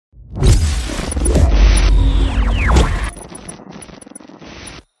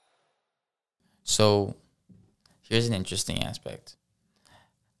So here's an interesting aspect.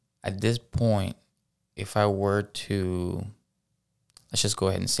 At this point, if I were to, let's just go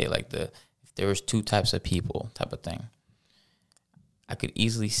ahead and say if there was two types of people type of thing, I could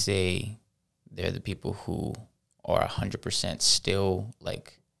easily say they're the people who are 100% still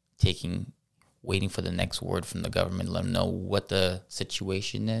like waiting for the next word from the government, let them know what the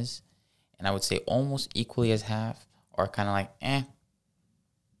situation is. And I would say almost equally as half are kind of like,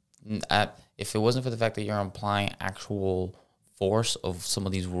 if it wasn't for the fact that you're applying actual force of some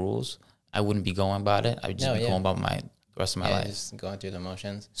of these rules, I wouldn't be going about it. I'd just be going about the rest of my life. Just going through the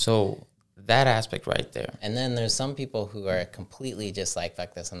motions. So that aspect right there. And then there's some people who are completely just like,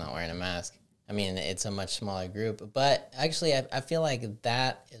 fuck this, I'm not wearing a mask. I mean, it's a much smaller group, but actually I feel like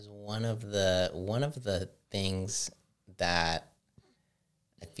that is one of the things that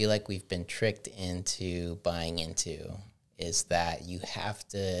I feel like we've been tricked into buying into, is that you have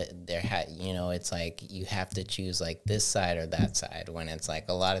to, it's like you have to choose like this side or that side, when it's like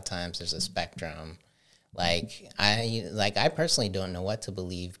a lot of times there's a spectrum. I personally don't know what to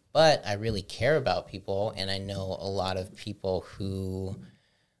believe, but I really care about people, and I know a lot of people who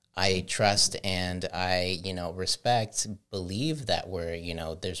I trust and I, respect, believe that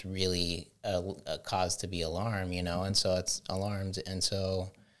there's really a cause to be alarmed, and so it's alarmed. And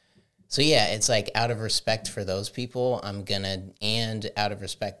so yeah, it's like out of respect for those people, and out of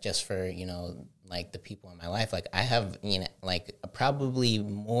respect just for, like the people in my life, like I have, like probably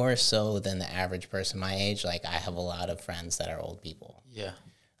more so than the average person my age, like I have a lot of friends that are old people. Yeah.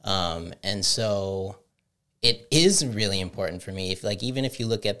 And so it is really important for me. Even if you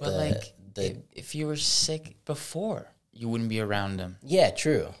look at if you were sick before, you wouldn't be around them. Yeah,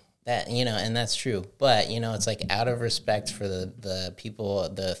 true. That, and that's true. But, it's like out of respect for the people,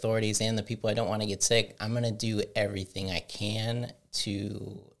 the authorities and the people I don't want to get sick, I'm going to do everything I can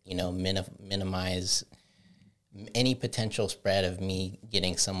to, minimize any potential spread of me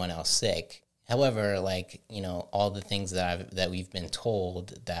getting someone else sick. However, all the things that we've been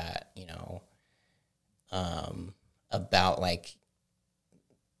told that, about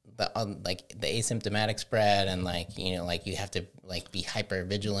the asymptomatic spread, and you have to be hyper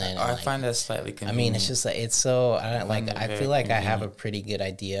vigilant. I find that slightly convenient. I mean, it's just it's so I feel like convenient. I have a pretty good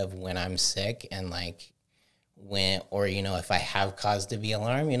idea of when I'm sick and when, or if I have cause to be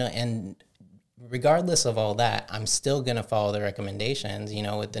alarmed, and regardless of all that, I'm still gonna follow the recommendations,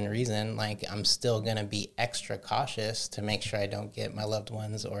 within reason. I'm still gonna be extra cautious to make sure I don't get my loved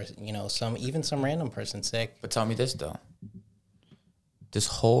ones or some random person sick. But tell me this though. This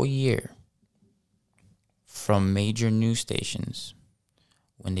whole year, from major news stations,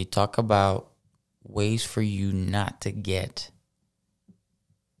 when they talk about ways for you not to get,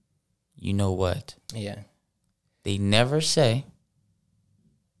 you know what? Yeah. They never say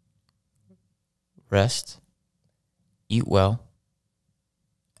rest, eat well,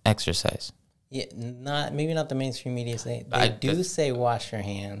 exercise. Yeah, maybe not the mainstream media say. They do say wash your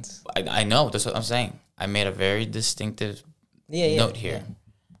hands. I know. That's what I'm saying. I made a very distinctive note here.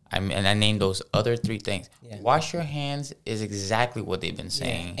 Yeah. I named those other three things. Yeah. Wash your hands is exactly what they've been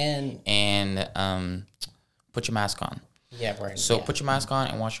saying. Yeah. And put your mask on. Yeah, right. So put your mask on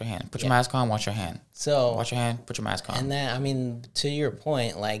and wash your hand. Put your mask on, wash your hand. So wash your hand, put your mask on. And then, to your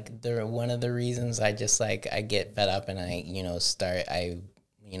point, one of the reasons I just I get fed up and I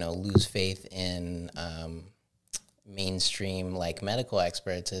lose faith in mainstream medical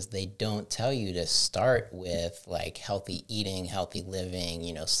experts is they don't tell you to start with healthy eating, healthy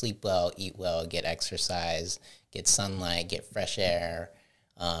living, sleep well, eat well, get exercise, get sunlight, get fresh air.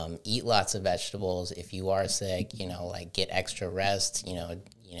 Eat lots of vegetables. If you are sick, get extra rest,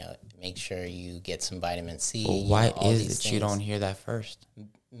 make sure you get some vitamin C. Well, why is it you don't hear that first?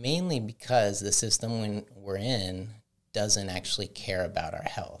 Mainly because the system we're in doesn't actually care about our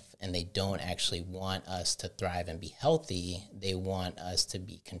health, and they don't actually want us to thrive and be healthy. They want us to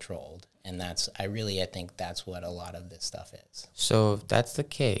be controlled. And I think that's what a lot of this stuff is. So if that's the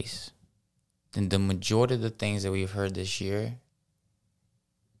case, then the majority of the things that we've heard this year,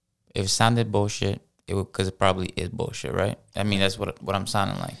 if it sounded bullshit, because it probably is bullshit, right? I mean, that's what I'm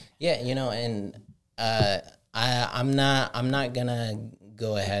sounding like. Yeah, and I'm not gonna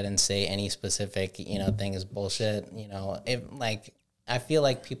go ahead and say any specific thing is bullshit. I feel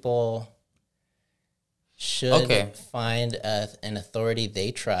like people should find an authority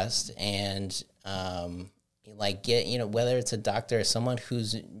they trust and get whether it's a doctor or someone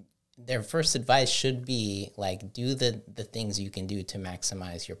who's. Their first advice should be do the things you can do to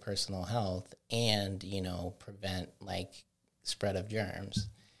maximize your personal health and prevent spread of germs.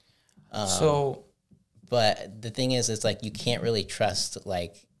 But the thing is, it's you can't really trust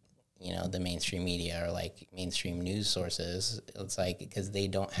the mainstream media or like mainstream news sources. It's like, because they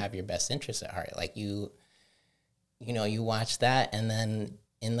don't have your best interest at heart. Like you watch that, and then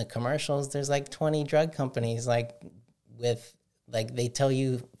in the commercials, there's like 20 drug companies, like with, like, they tell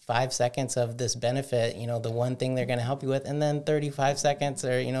you 5 seconds of this benefit, the one thing they're going to help you with, and then 35 seconds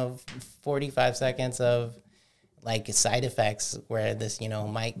or, 45 seconds of like side effects where this,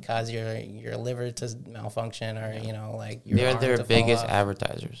 might cause your liver to malfunction, or, like your They're arm their to biggest fall off.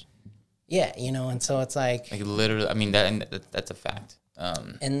 advertisers. Yeah, and so it's like Literally, I mean, that's a fact.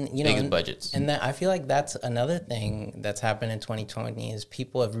 and biggest budgets. And that, I feel like that's another thing that's happened in 2020 is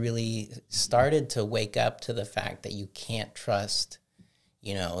people have really started to wake up to the fact that you can't trust,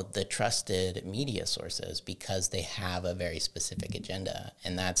 the trusted media sources, because they have a very specific agenda,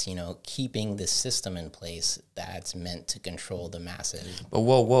 and that's, keeping this system in place that's meant to control the masses. But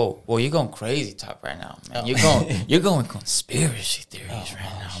whoa, you're going crazy talk right now, man. Oh. You're going conspiracy theories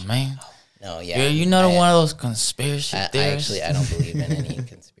now, man. No, yeah, You're not one of those conspiracy theories. I don't believe in any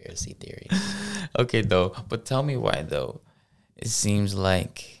conspiracy theories. Okay, though, but tell me why, though. It seems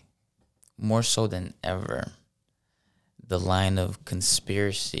like more so than ever, the line of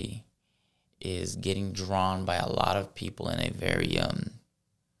conspiracy is getting drawn by a lot of people in a very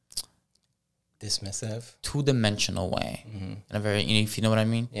dismissive, two-dimensional way. In a very, if you know what I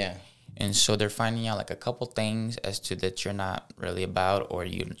mean. Yeah. And so they're finding out like a couple things as to that you're not really about, or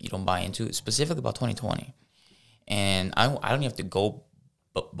you don't buy into, specifically about 2020. And I don't even have to go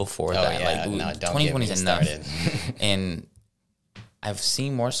before that. Yeah. Like, No, don't 2020 get is me enough. started. And I've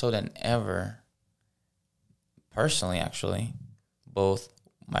seen more so than ever, personally, actually, both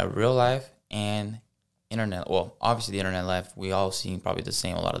my real life and internet. Well, obviously the internet life, we all seen probably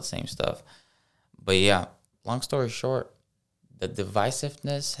a lot of the same stuff. But yeah, long story short, the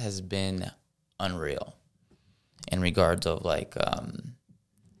divisiveness has been unreal in regards of like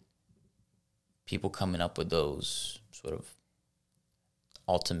people coming up with those sort of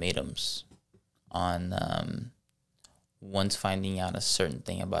ultimatums on once finding out a certain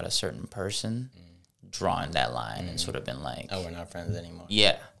thing about a certain person, drawing that line and sort of been like, Oh, we're not friends anymore.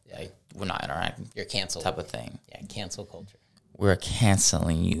 yeah, like we're not interacting. You're canceled. Type of thing. Yeah, cancel culture. We're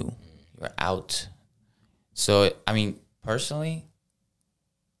canceling you. You're out. So, I mean, personally,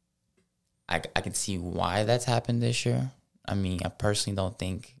 I can see why that's happened this year. I mean, I personally don't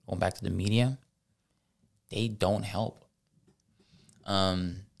think, going back to the media, they don't help.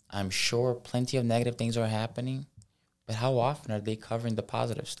 I'm sure plenty of negative things are happening, but how often are they covering the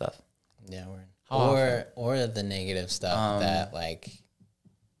positive stuff? Yeah, How or the negative stuff that like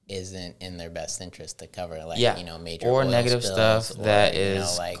isn't in their best interest to cover, like major or oil negative spills, stuff or, that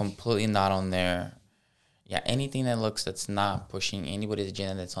is like completely not on their, anything that's not pushing anybody's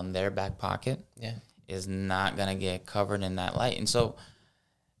agenda that's on their back pocket is not gonna get covered in that light. And so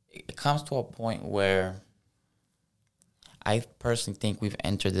it comes to a point where I personally think we've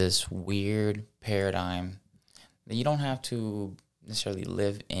entered this weird paradigm that you don't have to necessarily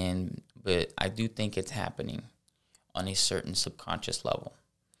live in, but I do think it's happening on a certain subconscious level,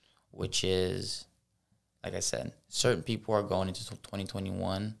 which is, like I said, certain people are going into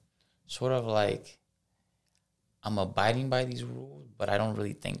 2021 sort of like, I'm abiding by these rules, but I don't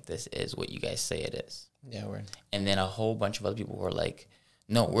really think this is what you guys say it is. Yeah, And then a whole bunch of other people were like,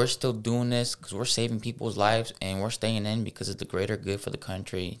 no, we're still doing this because we're saving people's lives and we're staying in because it's the greater good for the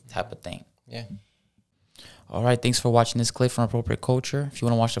country type of thing. Yeah. All right, thanks for watching this clip from Appropriate Culture. If you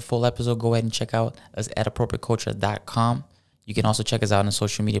want to watch the full episode, go ahead and check out us at appropriateculture.com. You can also check us out on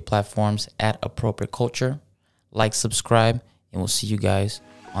social media platforms at Appropriate Culture. Like, subscribe, and we'll see you guys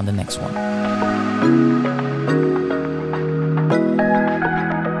on the next one.